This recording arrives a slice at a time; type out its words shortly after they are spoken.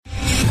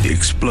The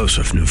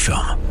explosive new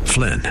film,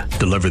 Flynn,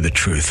 deliver the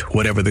truth,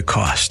 whatever the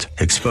cost,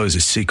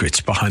 exposes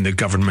secrets behind the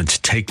government's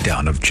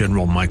takedown of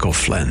General Michael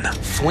Flynn.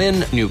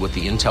 Flynn knew what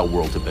the intel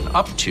world had been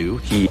up to.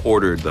 He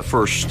ordered the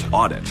first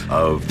audit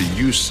of the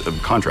use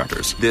of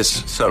contractors.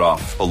 This set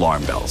off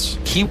alarm bells.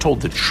 He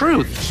told the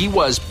truth. He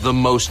was the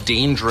most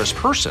dangerous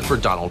person for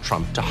Donald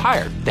Trump to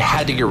hire. They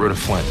had to get rid of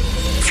Flynn.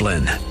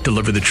 Flynn,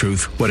 deliver the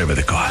truth, whatever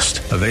the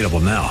cost. Available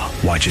now.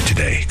 Watch it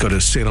today. Go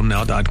to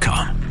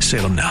salemnow.com.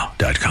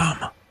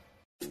 salemnow.com.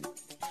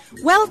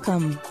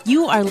 Welcome.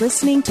 You are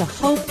listening to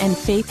Hope and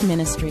Faith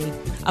Ministry,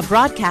 a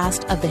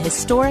broadcast of the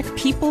historic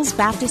People's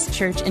Baptist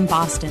Church in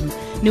Boston,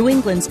 New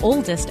England's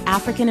oldest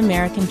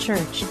African-American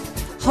church.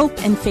 Hope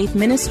and Faith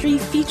Ministry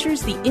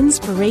features the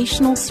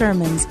inspirational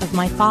sermons of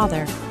my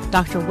father,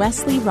 Dr.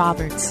 Wesley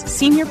Roberts,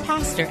 senior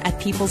pastor at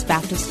People's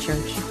Baptist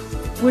Church.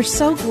 We're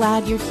so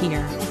glad you're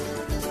here.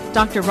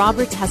 Dr.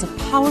 Roberts has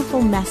a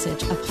powerful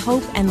message of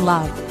hope and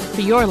love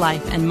for your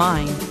life and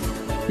mine.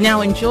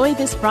 Now enjoy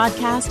this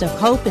broadcast of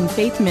Hope and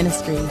Faith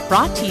Ministry,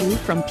 brought to you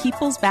from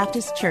People's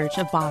Baptist Church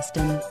of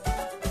Boston.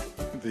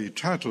 The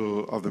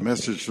title of the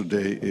message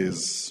today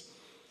is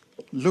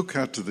Look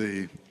at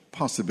the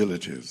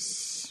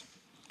Possibilities.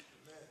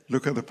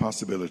 Look at the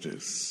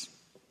Possibilities.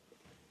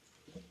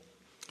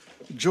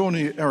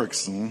 Joni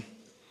Eareckson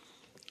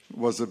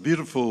was a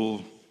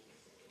beautiful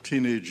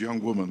teenage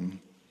young woman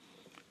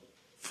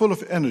full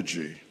of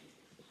energy,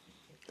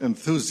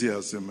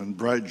 enthusiasm, and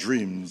bright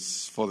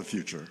dreams for the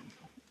future.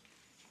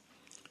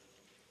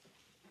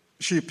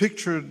 She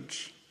pictured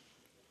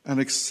an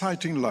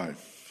exciting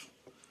life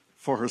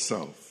for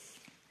herself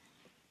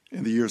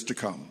in the years to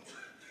come.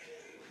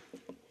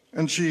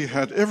 And she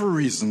had every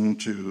reason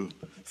to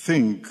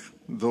think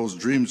those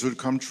dreams would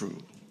come true.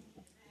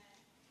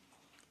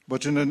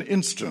 But in an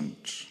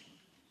instant,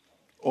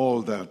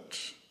 all that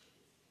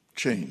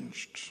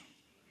changed.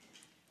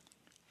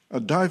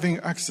 A diving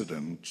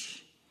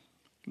accident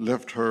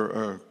left her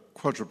a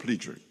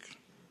quadriplegic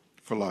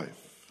for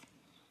life,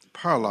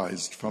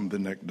 paralyzed from the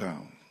neck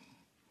down.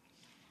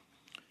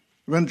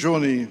 When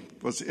Joni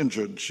was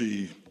injured,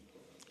 she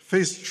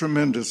faced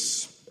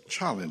tremendous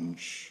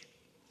challenge.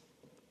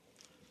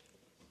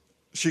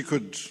 She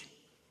could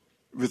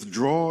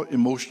withdraw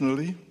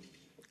emotionally,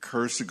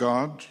 curse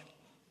God,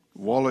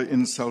 wallow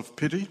in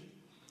self-pity,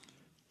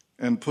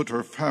 and put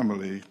her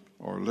family,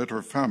 or let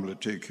her family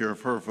take care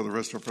of her for the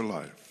rest of her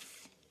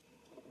life.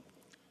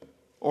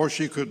 Or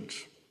she could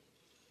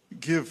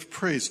give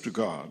praise to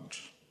God,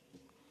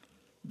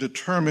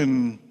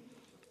 determine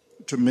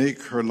to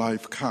make her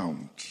life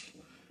count,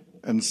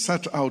 and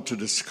set out to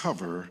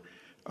discover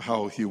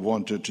how he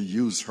wanted to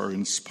use her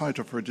in spite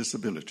of her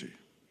disability.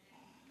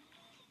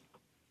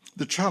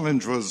 The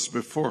challenge was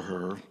before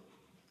her,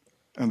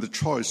 and the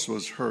choice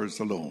was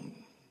hers alone.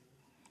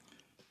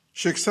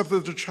 She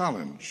accepted the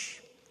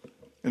challenge,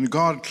 and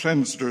God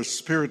cleansed her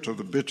spirit of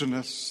the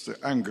bitterness, the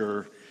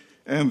anger,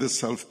 and the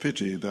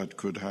self-pity that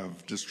could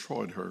have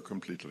destroyed her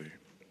completely.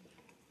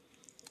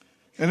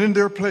 And in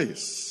their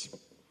place,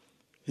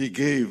 he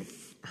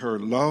gave her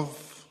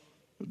love,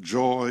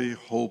 joy,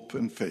 hope,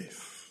 and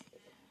faith.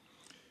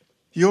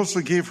 He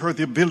also gave her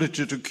the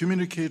ability to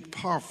communicate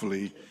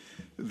powerfully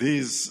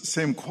these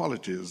same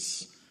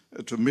qualities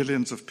to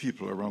millions of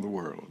people around the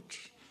world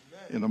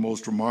in a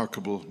most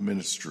remarkable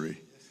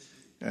ministry.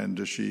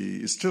 And she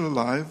is still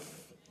alive,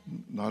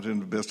 not in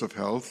the best of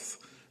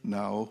health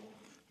now,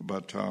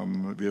 but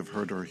we have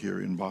heard her here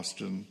in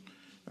Boston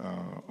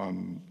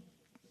on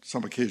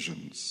some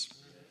occasions.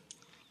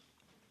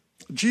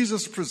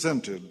 Jesus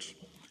presented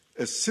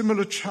a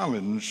similar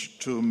challenge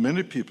to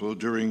many people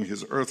during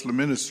his earthly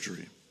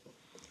ministry.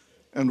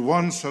 And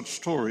one such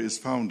story is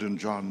found in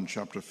John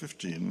chapter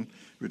 15,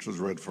 which was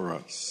read for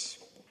us.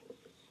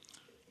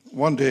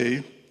 One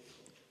day,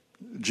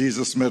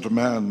 Jesus met a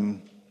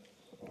man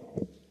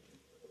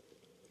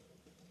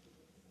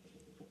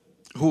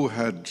who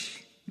had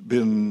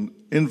been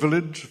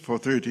invalid for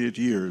 38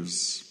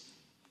 years.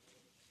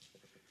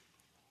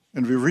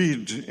 And we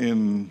read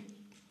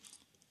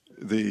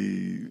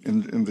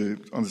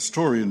on the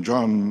story in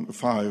John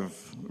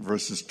 5,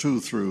 verses 2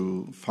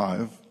 through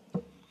 5.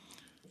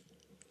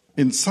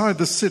 Inside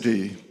the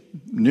city,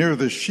 near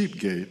the sheep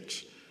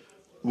gate,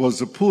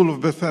 was a pool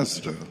of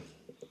Bethesda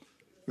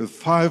with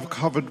 5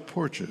 covered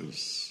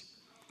porches.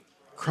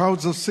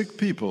 Crowds of sick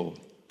people,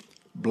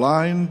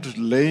 blind,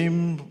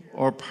 lame,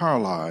 or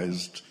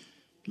paralyzed,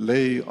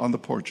 lay on the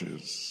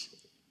porches.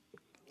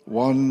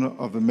 One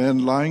of the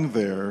men lying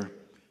there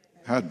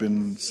had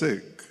been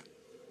sick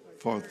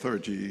for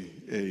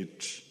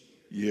 38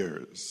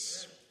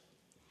 years.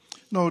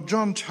 Now,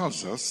 John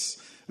tells us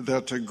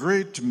that a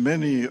great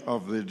many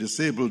of the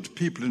disabled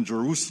people in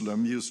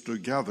Jerusalem used to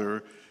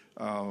gather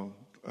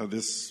at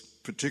this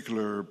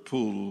particular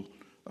pool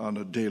on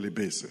a daily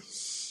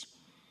basis.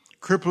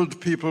 Crippled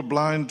people,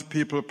 blind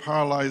people,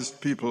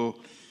 paralyzed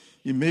people,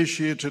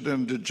 emaciated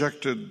and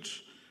dejected,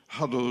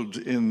 huddled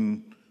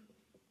in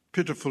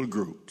pitiful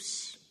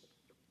groups.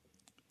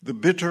 The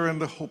bitter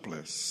and the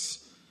hopeless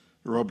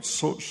rubbed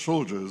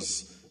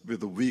shoulders with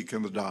the weak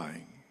and the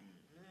dying.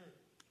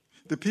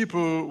 The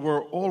people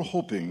were all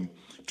hoping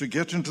to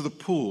get into the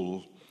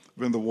pool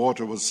when the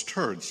water was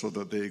stirred so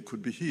that they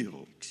could be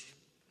healed.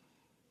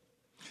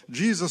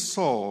 Jesus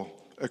saw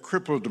a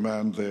crippled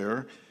man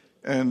there,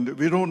 and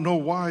we don't know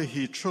why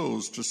he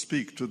chose to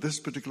speak to this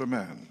particular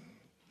man.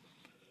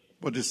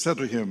 But he said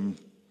to him,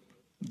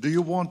 "Do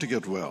you want to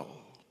get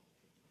well?"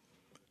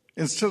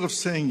 Instead of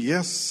saying,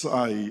 "Yes,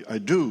 I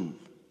do,"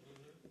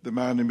 the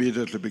man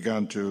immediately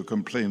began to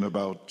complain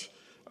about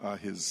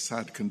his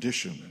sad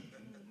condition.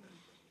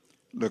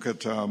 Look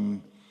at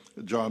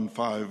John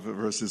 5,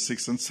 verses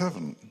 6 and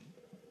 7.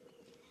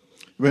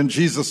 When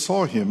Jesus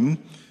saw him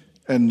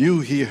and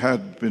knew he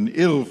had been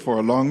ill for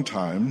a long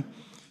time,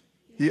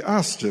 he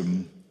asked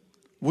him,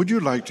 "Would you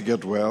like to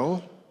get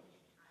well?"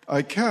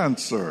 "I can't,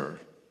 sir,"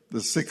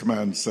 the sick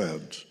man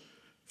said,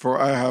 "for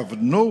I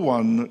have no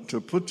one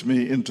to put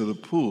me into the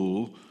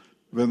pool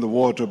when the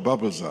water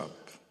bubbles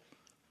up.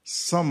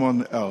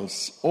 Someone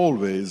else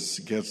always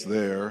gets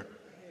there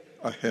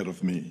ahead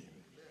of me."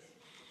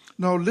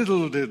 Now,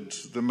 little did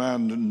the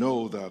man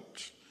know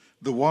that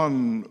the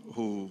one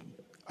who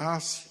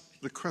asked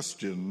the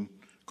question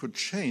could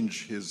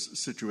change his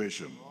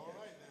situation.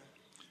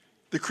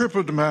 The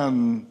crippled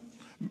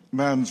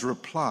man's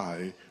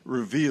reply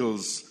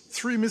reveals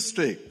three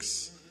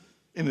mistakes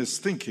in his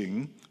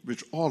thinking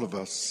which all of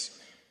us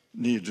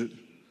make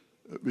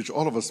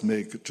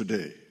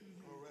today.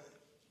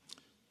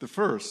 The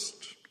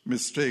first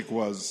mistake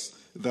was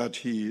that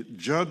he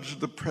judged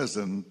the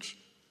present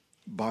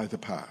by the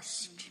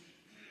past.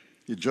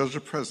 He judged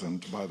the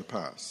present by the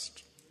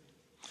past.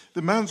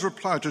 The man's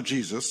reply to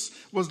Jesus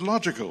was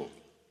logical,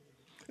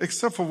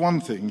 except for one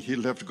thing: he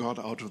left God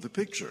out of the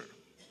picture.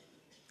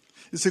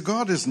 You see,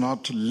 God is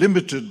not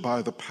limited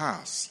by the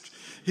past.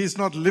 He's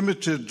not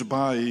limited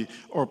by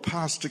our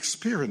past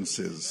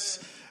experiences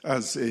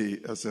as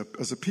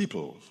a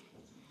people.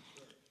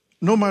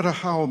 No matter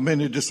how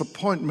many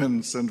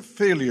disappointments and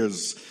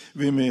failures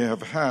we may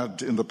have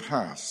had in the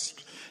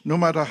past, no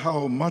matter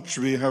how much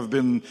we have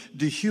been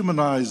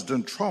dehumanized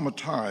and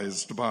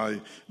traumatized by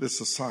this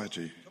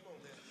society,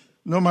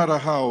 no matter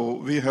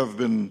how we have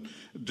been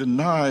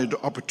denied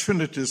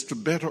opportunities to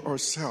better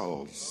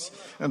ourselves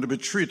and to be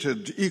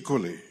treated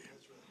equally,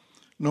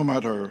 no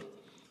matter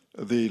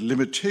the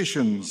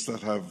limitations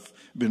that have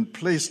been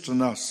placed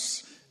on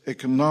us,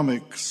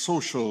 economic,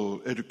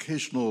 social,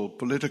 educational,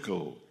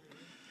 political,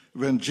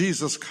 when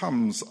Jesus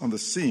comes on the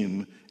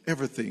scene,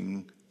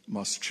 everything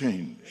must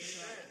change.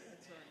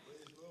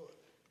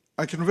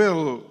 I can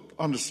well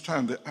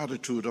understand the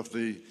attitude of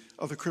the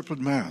crippled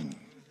man.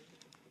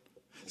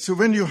 So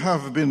when you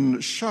have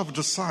been shoved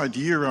aside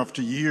year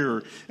after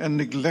year and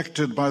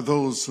neglected by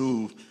those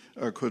who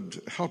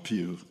could help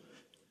you,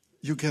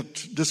 you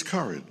get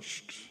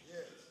discouraged.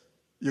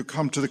 You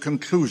come to the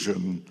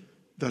conclusion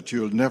that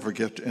you'll never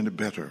get any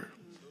better,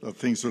 that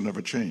things will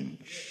never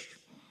change.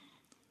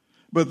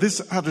 But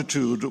this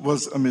attitude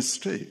was a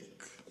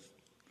mistake.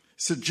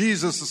 So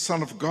Jesus, the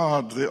Son of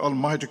God, the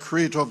Almighty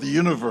Creator of the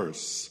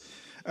universe,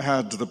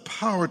 had the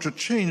power to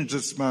change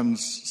this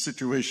man's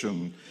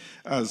situation,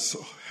 as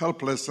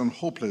helpless and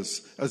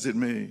hopeless as it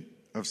may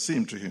have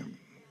seemed to him.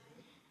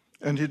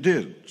 And he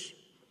did.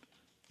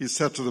 He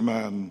said to the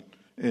man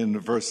in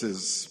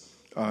verses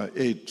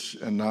 8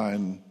 and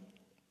 9,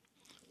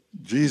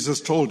 Jesus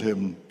told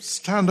him,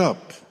 "Stand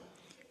up,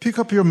 pick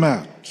up your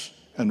mat,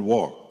 and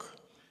walk."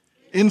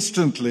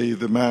 Instantly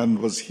the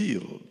man was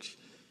healed.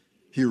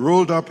 He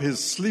rolled up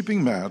his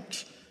sleeping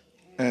mat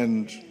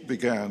and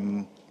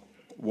began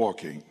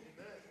walking.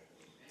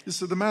 You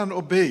see, the man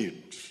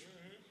obeyed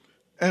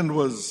and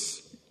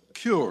was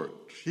cured,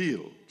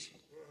 healed.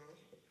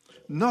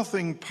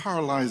 Nothing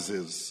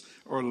paralyzes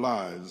our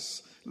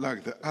lives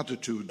like the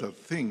attitude that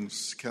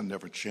things can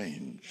never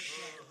change.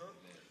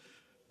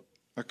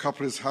 A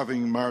couple is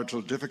having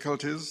marital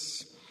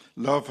difficulties.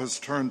 Love has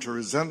turned to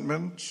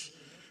resentment.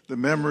 The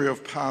memory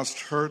of past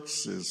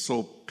hurts is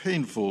so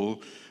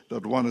painful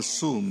that one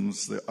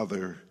assumes the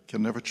other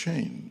can never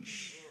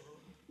change.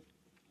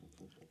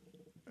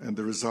 And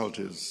the result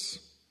is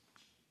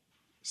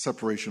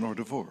separation or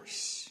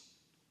divorce.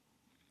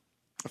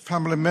 A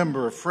family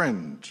member, a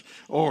friend,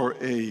 or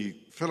a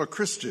fellow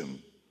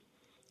Christian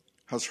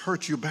has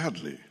hurt you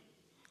badly,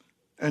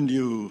 and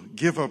you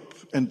give up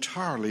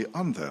entirely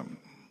on them.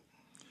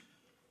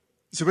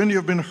 So when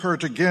you've been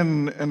hurt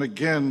again and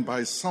again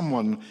by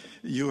someone,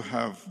 you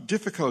have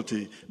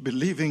difficulty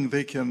believing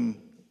they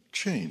can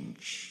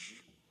change.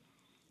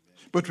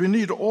 But we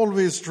need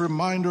always to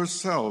remind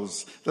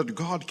ourselves that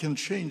God can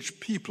change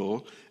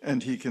people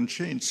and he can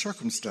change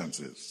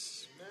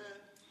circumstances.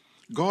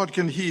 God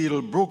can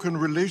heal broken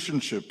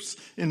relationships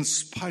in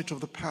spite of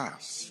the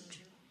past.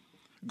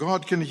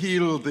 God can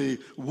heal the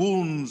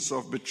wounds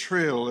of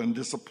betrayal and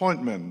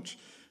disappointment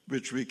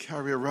which we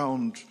carry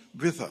around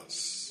with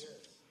us.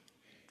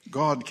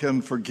 God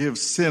can forgive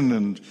sin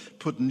and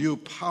put new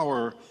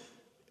power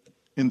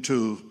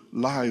into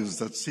lives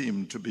that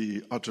seem to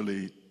be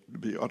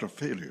utter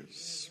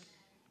failures.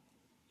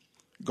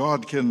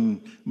 God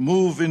can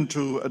move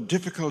into a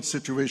difficult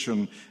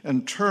situation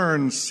and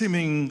turn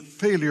seeming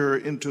failure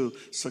into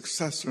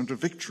success, into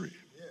victory.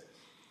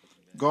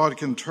 God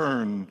can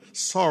turn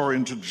sorrow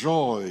into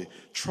joy,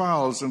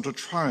 trials into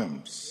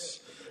triumphs.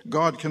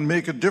 God can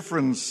make a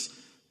difference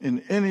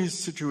in any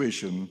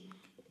situation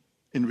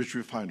in which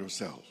we find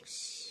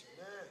ourselves.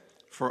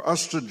 For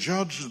us to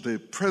judge the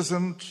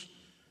present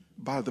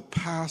by the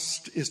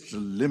past is to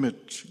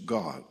limit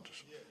God.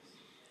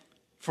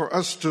 For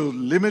us to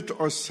limit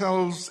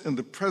ourselves in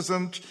the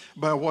present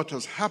by what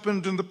has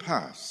happened in the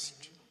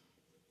past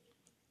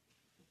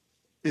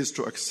is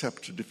to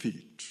accept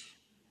defeat.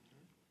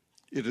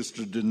 It is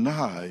to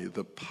deny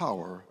the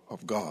power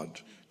of God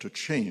to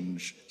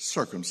change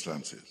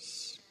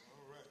circumstances.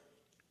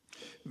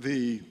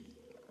 The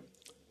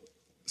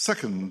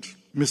second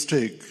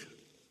mistake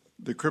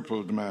the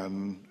crippled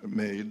man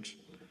made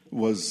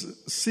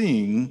was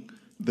seeing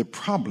the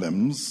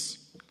problems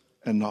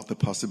and not the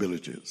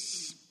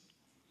possibilities.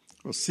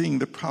 Or seeing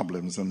the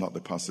problems and not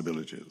the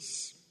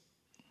possibilities.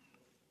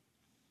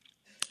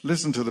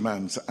 Listen to the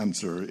man's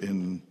answer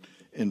in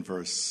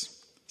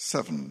verse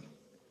 7.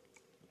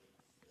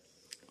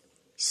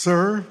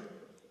 Sir,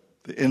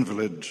 the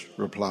invalid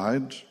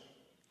replied,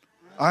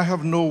 I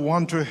have no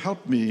one to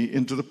help me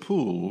into the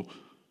pool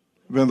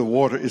when the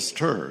water is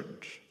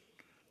stirred.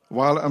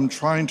 While I'm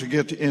trying to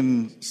get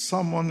in,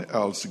 someone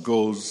else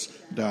goes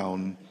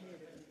down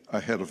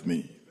ahead of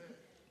me.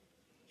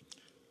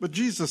 But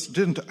Jesus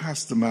didn't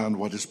ask the man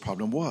what his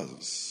problem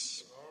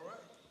was.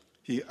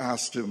 He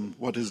asked him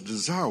what his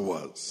desire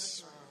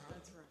was.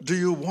 Do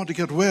you want to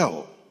get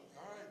well?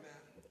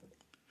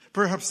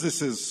 Perhaps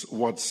this is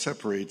what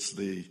separates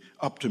the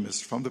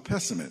optimist from the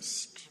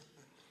pessimist.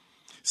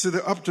 See,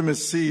 the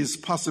optimist sees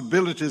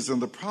possibilities in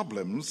the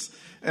problems,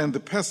 and the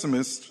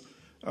pessimist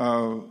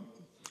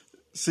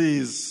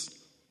sees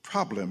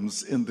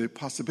problems in the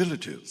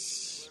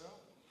possibilities.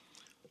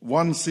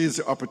 One sees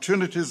the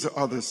opportunities, the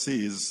other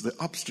sees the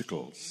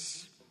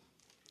obstacles.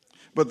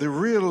 But the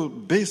real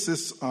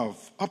basis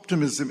of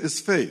optimism is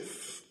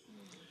faith.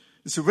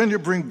 So when you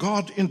bring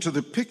God into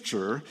the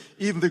picture,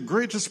 even the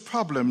greatest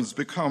problems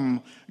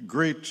become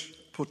great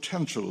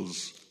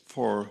potentials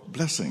for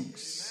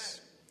blessings.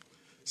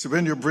 So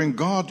when you bring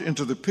God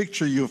into the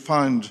picture, you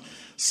find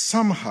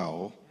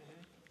somehow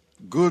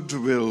good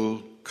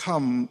will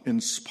come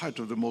in spite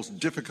of the most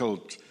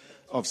difficult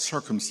of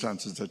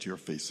circumstances that you're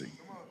facing.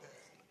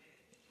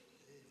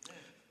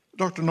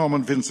 Dr.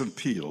 Norman Vincent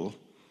Peale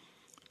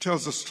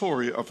tells the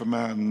story of a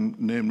man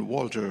named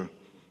Walter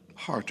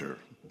Harter.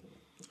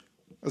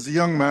 As a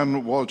young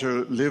man,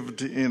 Walter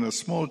lived in a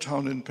small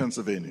town in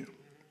Pennsylvania.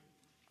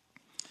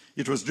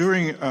 It was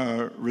during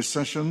a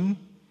recession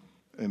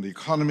in the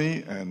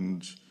economy,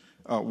 and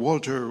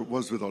Walter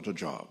was without a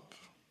job.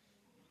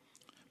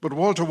 But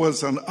Walter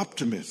was an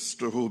optimist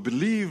who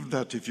believed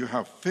that if you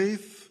have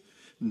faith,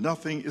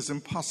 nothing is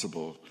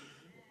impossible,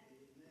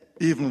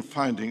 even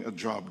finding a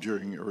job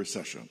during a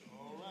recession.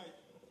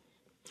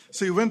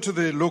 So he went to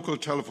the local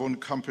telephone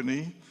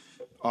company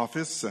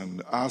office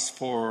and asked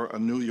for a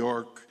New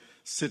York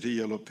City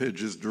Yellow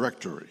Pages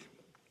directory.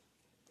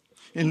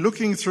 In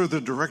looking through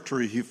the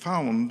directory, he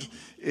found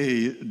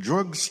a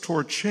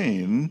drugstore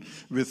chain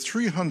with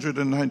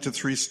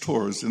 393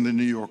 stores in the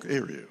New York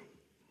area.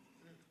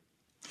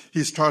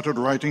 He started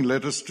writing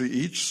letters to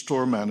each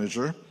store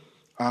manager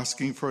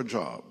asking for a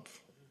job.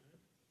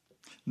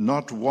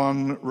 Not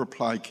one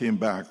reply came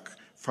back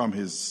from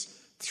his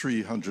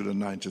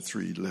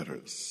 393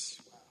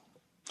 letters.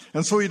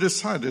 And so he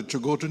decided to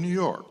go to New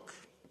York.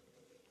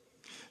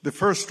 The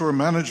first store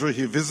manager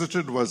he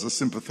visited was a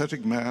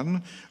sympathetic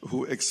man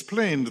who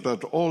explained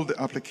that all the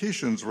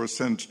applications were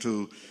sent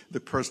to the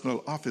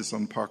personal office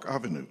on Park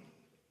Avenue.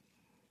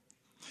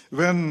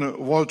 When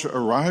Walter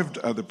arrived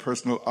at the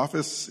personal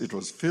office, it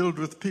was filled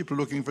with people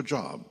looking for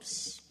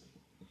jobs.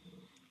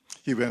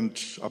 He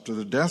went up to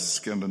the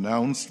desk and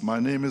announced, "My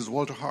name is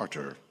Walter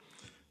Harter.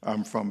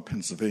 I'm from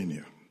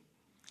Pennsylvania."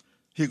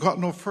 He got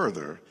no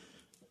further.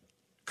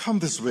 "Come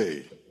this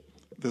way,"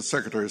 the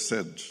secretary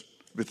said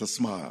with a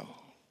smile.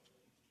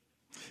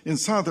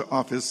 Inside the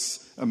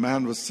office, a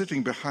man was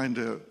sitting behind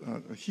a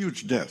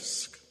huge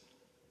desk.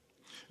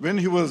 When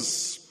he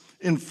was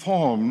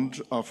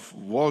informed of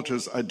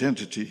Walter's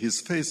identity, his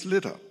face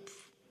lit up.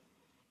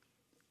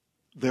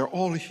 "They're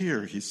all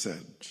here," he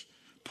said,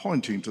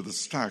 pointing to the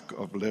stack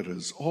of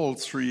letters, all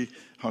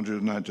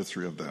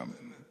 393 of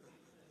them.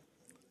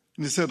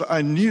 And he said,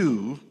 "I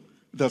knew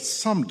that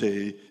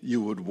someday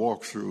you would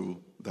walk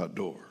through that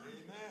door."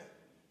 Amen.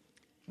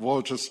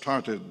 Walter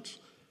started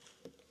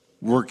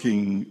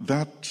working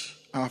that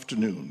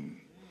afternoon,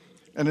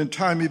 and in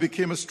time he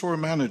became a store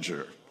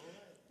manager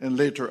and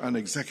later an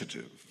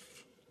executive.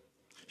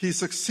 He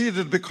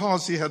succeeded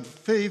because he had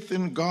faith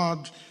in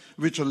God,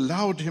 which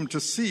allowed him to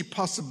see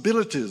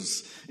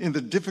possibilities in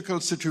the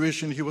difficult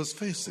situation he was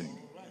facing.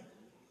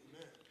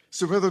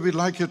 So whether we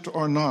like it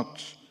or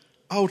not,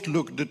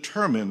 outlook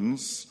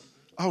determines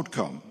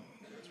outcome.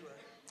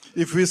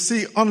 If we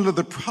see only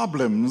the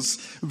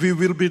problems, we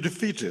will be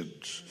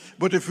defeated.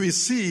 But if we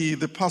see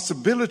the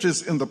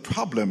possibilities in the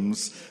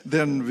problems,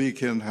 then we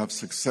can have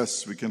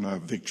success, we can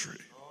have victory.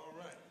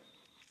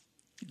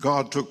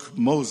 God took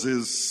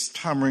Moses'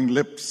 stammering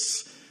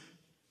lips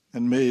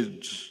and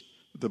made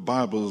the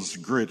Bible's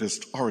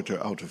greatest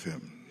orator out of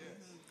him.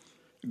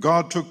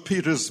 God took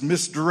Peter's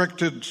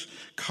misdirected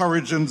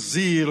courage and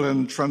zeal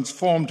and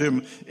transformed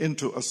him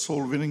into a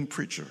soul-winning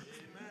preacher.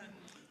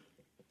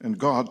 And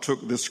God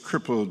took this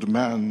crippled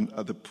man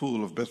at the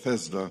pool of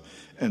Bethesda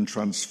and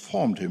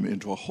transformed him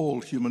into a whole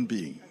human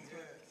being.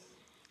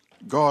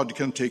 God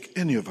can take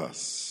any of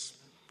us,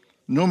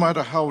 no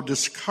matter how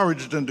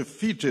discouraged and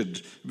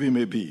defeated we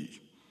may be,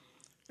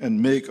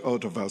 and make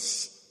out of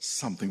us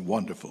something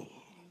wonderful.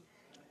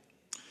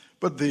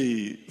 But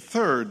the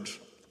third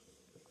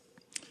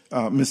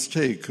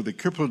mistake the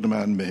crippled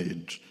man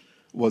made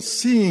was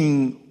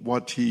seeing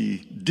what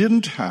he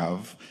didn't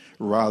have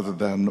rather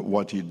than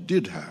what he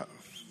did have.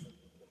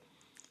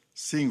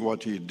 Seeing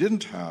what he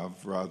didn't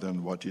have rather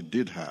than what he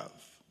did have.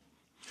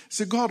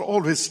 See, God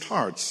always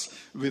starts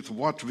with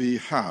what we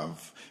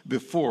have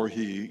before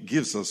he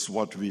gives us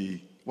what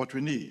we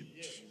need.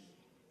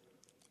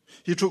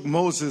 He took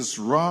Moses'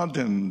 rod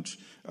and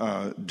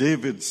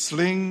David's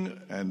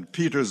sling and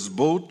Peter's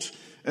boat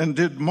and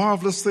did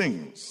marvelous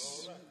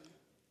things.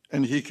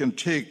 And he can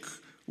take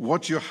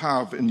what you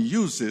have and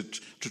use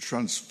it to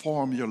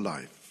transform your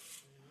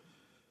life.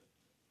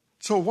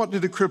 So what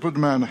did the crippled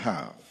man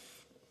have?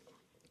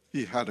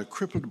 He had a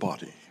crippled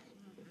body.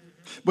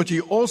 But he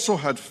also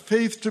had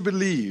faith to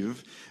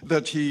believe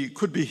that he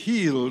could be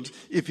healed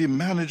if he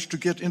managed to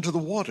get into the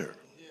water.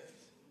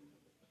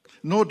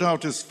 No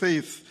doubt his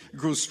faith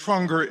grew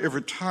stronger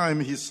every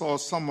time he saw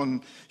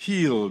someone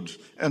healed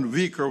and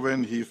weaker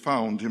when he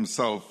found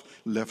himself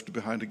left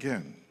behind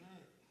again.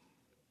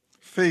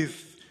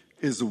 Faith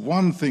is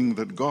one thing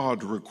that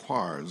God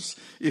requires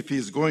if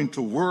he's going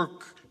to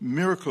work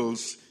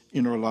miracles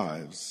in our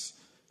lives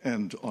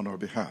and on our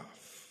behalf.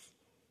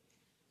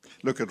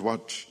 Look at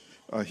what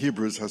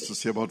Hebrews has to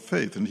say about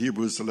faith in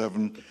Hebrews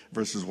 11,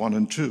 verses 1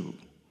 and 2.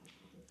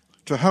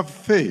 To have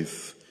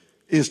faith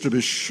is to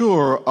be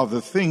sure of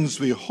the things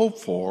we hope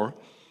for,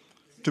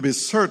 to be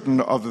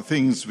certain of the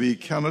things we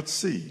cannot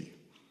see.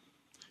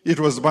 It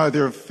was by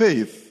their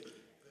faith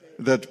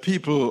that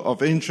people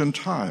of ancient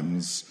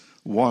times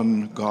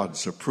won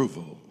God's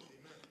approval.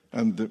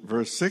 And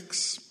verse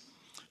 6,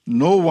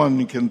 no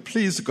one can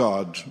please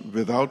God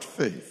without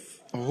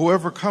faith.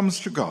 Whoever comes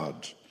to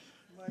God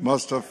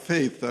must have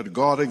faith that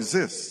God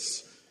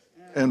exists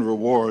and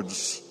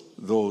rewards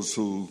those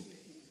who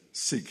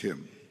seek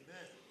him.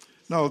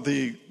 Now,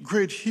 the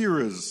great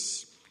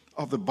hearers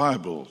of the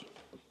Bible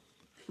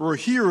were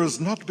hearers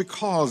not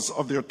because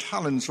of their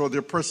talents or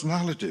their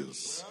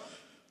personalities,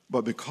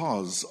 but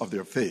because of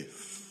their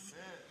faith.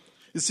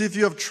 You see, if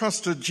you have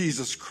trusted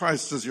Jesus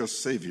Christ as your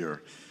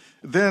Savior,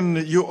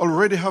 then you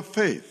already have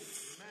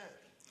faith.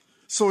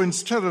 So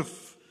instead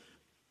of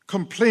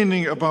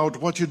complaining about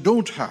what you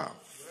don't have,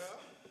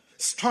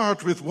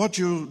 start with what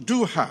you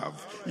do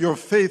have, your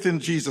faith in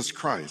Jesus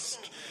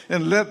Christ,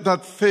 and let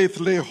that faith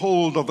lay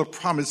hold of the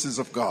promises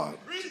of God.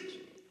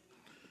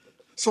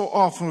 So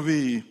often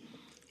we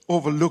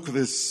overlook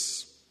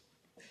this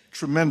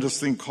tremendous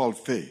thing called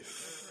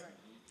faith.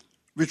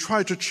 We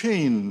try to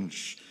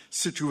change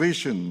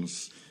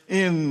situations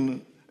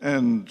in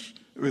and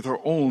with our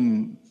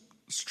own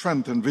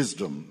strength and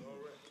wisdom,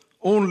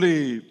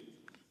 only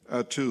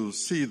to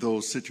see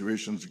those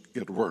situations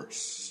get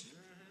worse.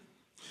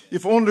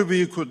 If only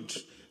we could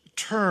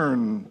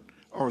turn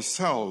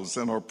ourselves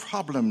and our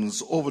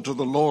problems over to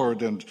the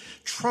Lord and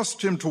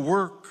trust him to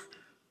work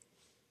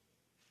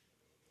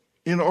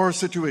in our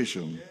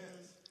situation,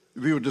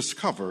 we would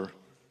discover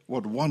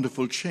what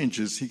wonderful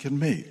changes he can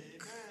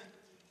make.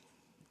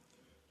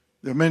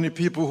 There are many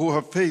people who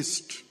have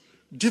faced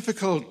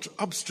difficult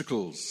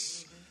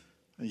obstacles,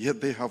 and yet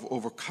they have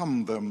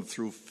overcome them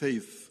through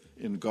faith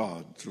in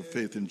God, through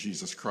faith in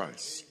Jesus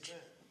Christ.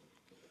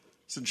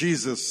 So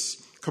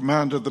Jesus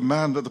commanded the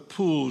man at the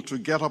pool to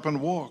get up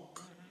and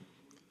walk.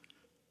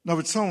 Now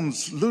it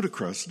sounds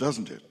ludicrous,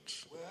 doesn't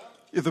it?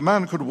 If the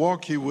man could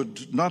walk, he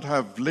would not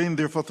have lain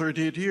there for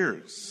 38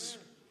 years.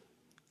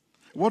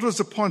 What was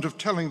the point of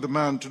telling the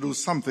man to do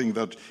something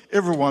that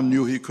everyone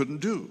knew he couldn't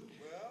do?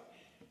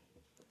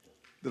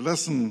 The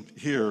lesson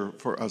here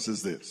for us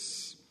is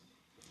this.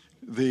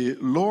 The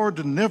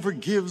Lord never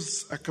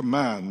gives a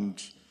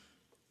command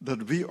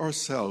that we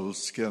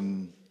ourselves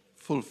can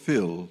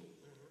fulfill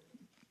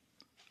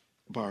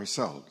by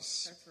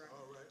ourselves.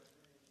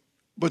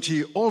 But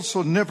he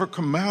also never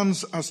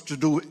commands us to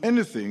do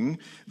anything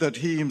that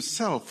he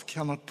himself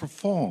cannot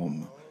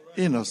perform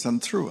in us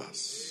and through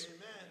us.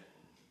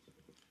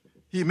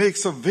 He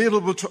makes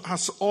available to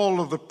us all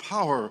of the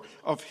power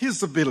of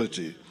his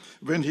ability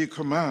when he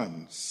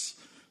commands,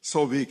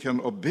 so we can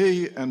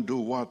obey and do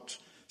what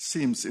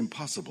seems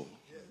impossible.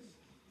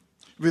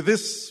 With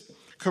this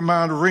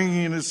command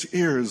ringing in his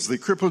ears, the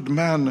crippled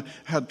man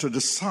had to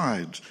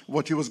decide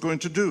what he was going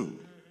to do.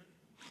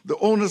 The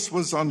onus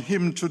was on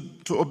him to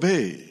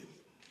obey.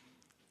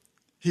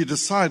 He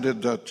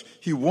decided that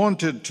he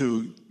wanted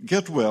to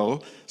get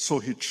well, so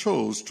he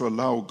chose to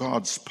allow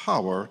God's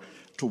power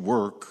to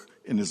work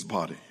in his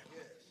body.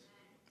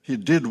 He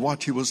did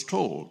what he was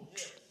told.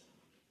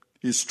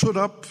 He stood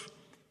up,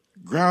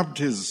 grabbed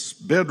his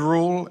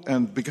bedroll,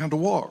 and began to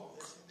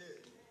walk.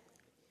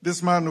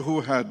 This man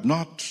who had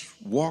not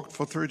walked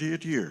for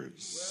 38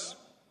 years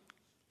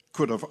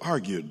could have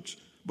argued,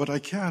 but I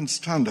can't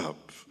stand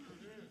up.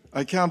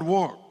 I can't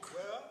walk.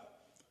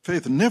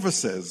 Faith never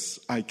says,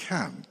 I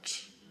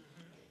can't.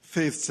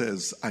 Faith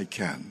says, I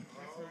can.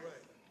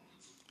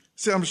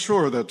 See, I'm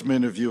sure that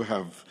many of you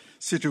have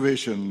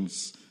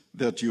situations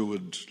that you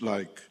would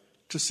like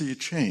to see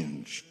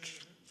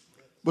changed.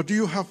 But do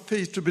you have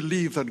faith to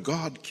believe that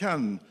God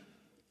can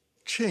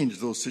change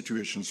those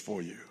situations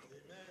for you?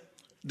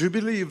 Do you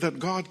believe that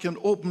God can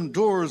open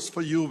doors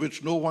for you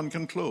which no one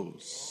can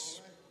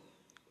close?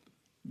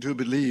 Do you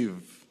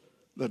believe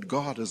that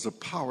God has the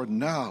power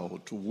now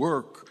to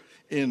work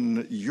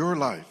in your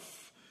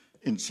life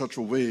in such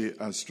a way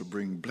as to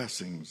bring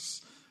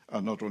blessings,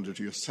 not only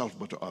to yourself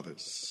but to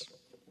others?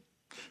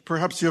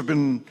 Perhaps you have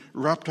been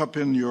wrapped up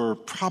in your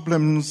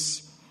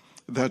problems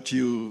that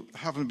you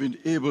haven't been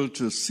able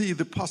to see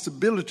the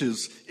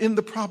possibilities in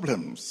the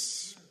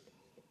problems.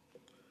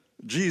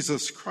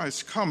 Jesus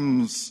Christ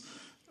comes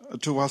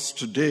to us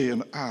today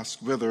and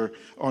asks whether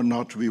or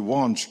not we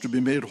want to be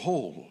made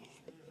whole.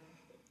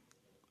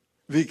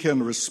 We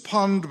can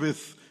respond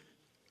with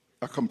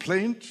a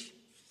complaint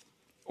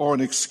or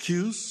an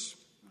excuse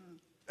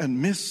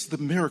and miss the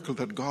miracle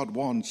that God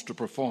wants to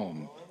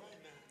perform.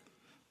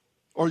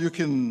 Or you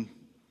can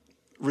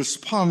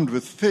respond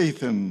with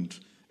faith and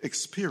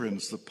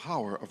experience the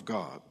power of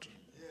God.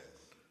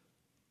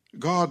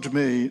 God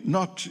may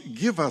not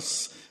give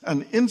us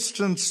an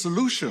instant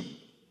solution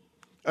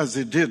as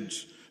he did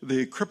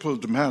the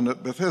crippled man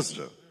at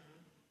Bethesda,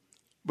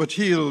 but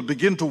he'll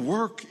begin to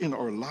work in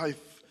our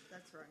life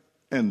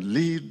and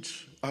lead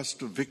us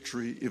to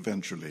victory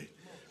eventually.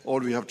 All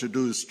we have to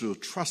do is to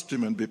trust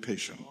him and be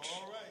patient.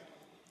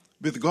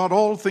 With God,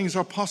 all things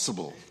are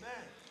possible.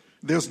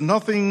 There's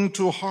nothing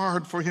too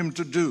hard for him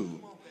to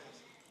do.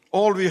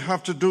 All we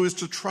have to do is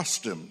to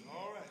trust him.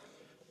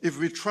 If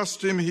we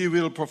trust him, he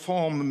will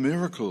perform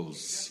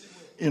miracles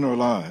in our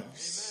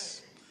lives.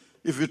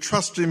 If we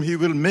trust him, he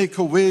will make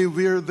a way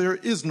where there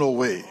is no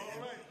way.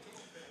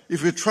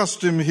 If we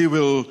trust him, he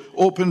will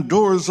open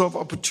doors of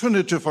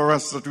opportunity for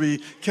us that we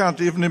can't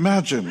even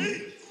imagine.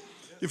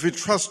 If we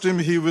trust him,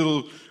 he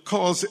will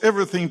cause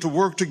everything to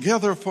work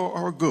together for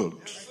our good.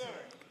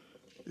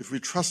 If we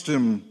trust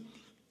him,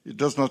 it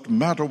does not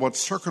matter what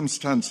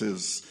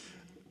circumstances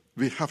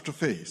we have to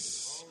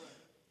face.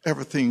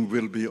 Everything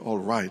will be all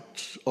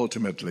right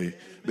ultimately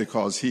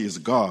because he is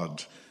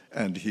God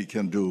and he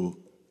can do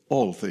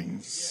all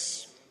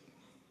things.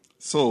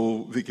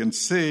 So we can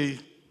say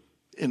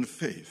in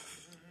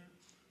faith,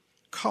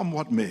 come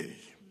what may,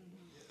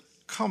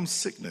 come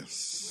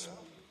sickness,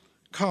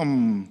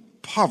 come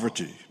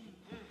poverty,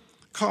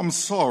 come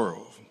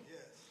sorrow,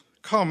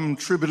 come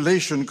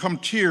tribulation, come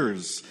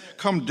tears,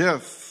 come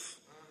death.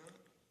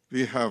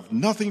 We have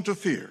nothing to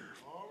fear,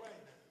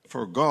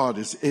 for God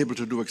is able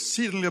to do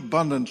exceedingly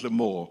abundantly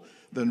more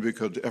than we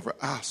could ever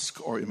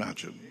ask or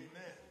imagine.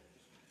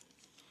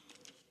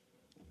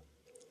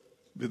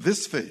 With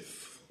this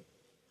faith,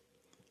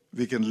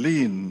 we can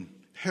lean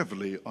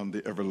heavily on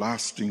the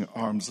everlasting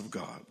arms of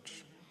God.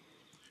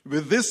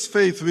 With this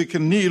faith, we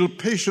can kneel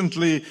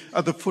patiently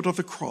at the foot of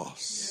the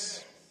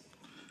cross.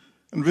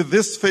 And with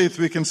this faith,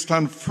 we can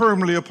stand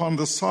firmly upon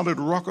the solid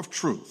rock of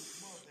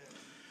truth.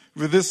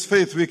 With this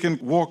faith, we can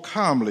walk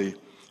calmly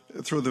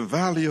through the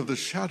valley of the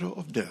shadow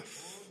of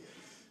death.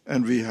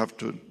 And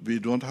we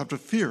don't have to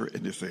fear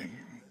anything.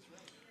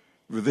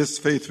 With this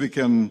faith, we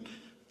can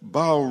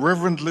bow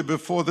reverently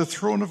before the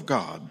throne of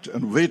God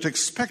and wait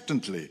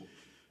expectantly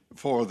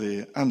for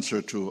the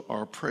answer to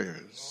our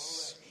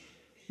prayers.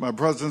 My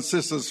brothers and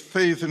sisters,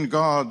 faith in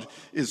God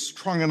is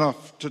strong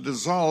enough to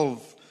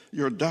dissolve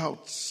your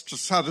doubts, to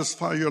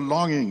satisfy your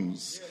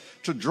longings,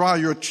 to dry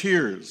your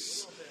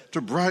tears, to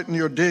brighten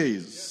your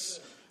days,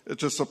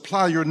 to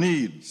supply your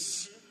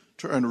needs,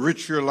 to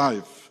enrich your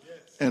life,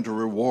 and to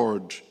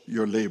reward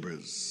your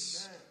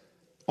labors.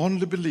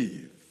 Only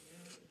believe.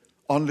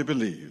 Only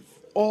believe.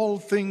 All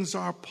things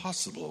are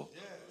possible.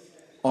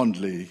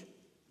 Only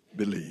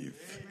believe.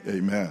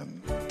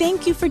 Amen.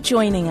 Thank you for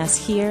joining us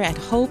here at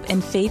Hope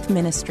and Faith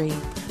Ministry,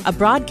 a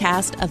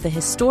broadcast of the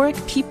historic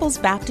People's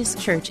Baptist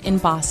Church in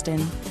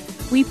Boston.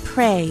 We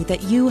pray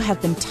that you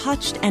have been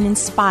touched and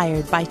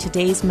inspired by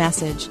today's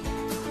message.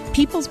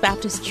 People's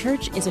Baptist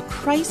Church is a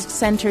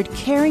Christ-centered,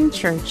 caring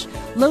church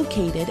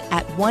located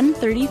at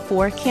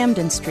 134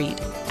 Camden Street,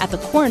 at the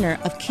corner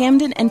of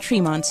Camden and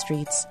Tremont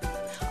Streets.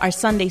 Our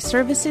Sunday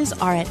services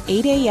are at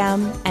 8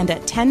 a.m. and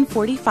at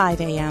 10:45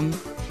 a.m.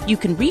 You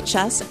can reach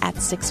us at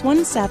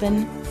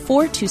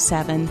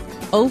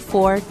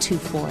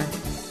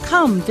 617-427-0424.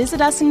 Come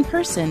visit us in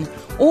person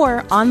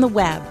or on the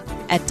web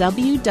at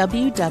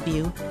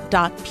www.hopefacith.org.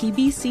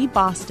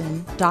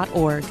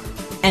 news.pbcboston.org.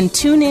 And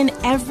tune in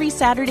every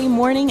Saturday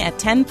morning at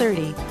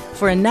 10:30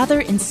 for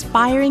another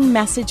inspiring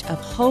message of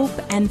hope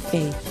and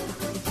faith.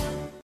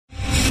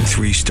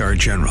 3-star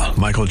General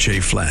Michael J.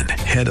 Flynn,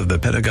 head of the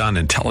Pentagon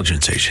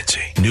Intelligence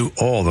Agency, knew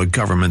all the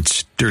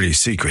government's dirty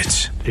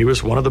secrets. He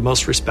was one of the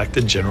most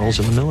respected generals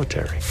in the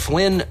military.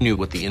 Flynn knew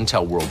what the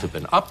intel world had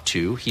been up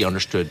to. He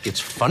understood its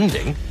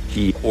funding.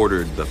 He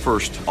ordered the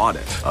first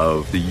audit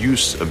of the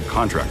use of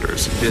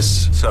contractors.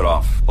 This set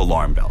off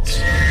alarm bells.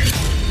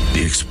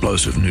 The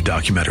explosive new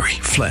documentary,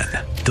 Flynn,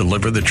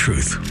 Deliver the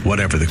Truth,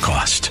 Whatever the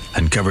Cost,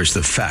 uncovers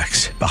the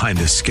facts behind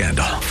this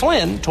scandal.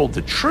 Flynn told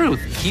the truth.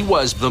 He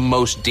was the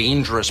most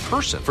dangerous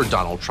person for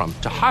Donald Trump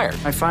to hire.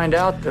 I find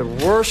out the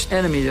worst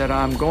enemy that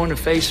I'm going to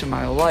face in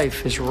my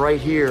life is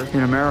right here in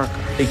America.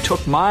 They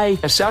took my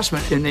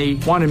assessment and they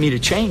wanted me to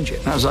change it.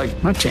 And I was like,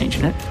 I'm not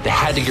changing it. They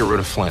had to get rid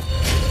of Flynn.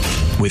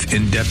 With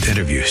in-depth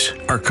interviews,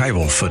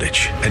 archival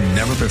footage, and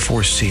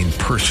never-before-seen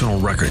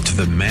personal records of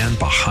the man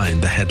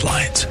behind the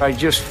headlines. I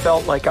just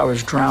felt like I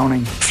was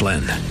drowning.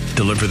 Flynn,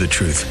 Deliver the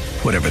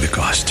Truth, Whatever the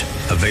Cost.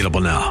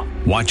 Available now.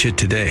 Watch it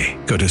today.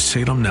 Go to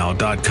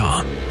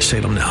salemnow.com.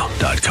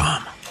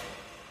 salemnow.com.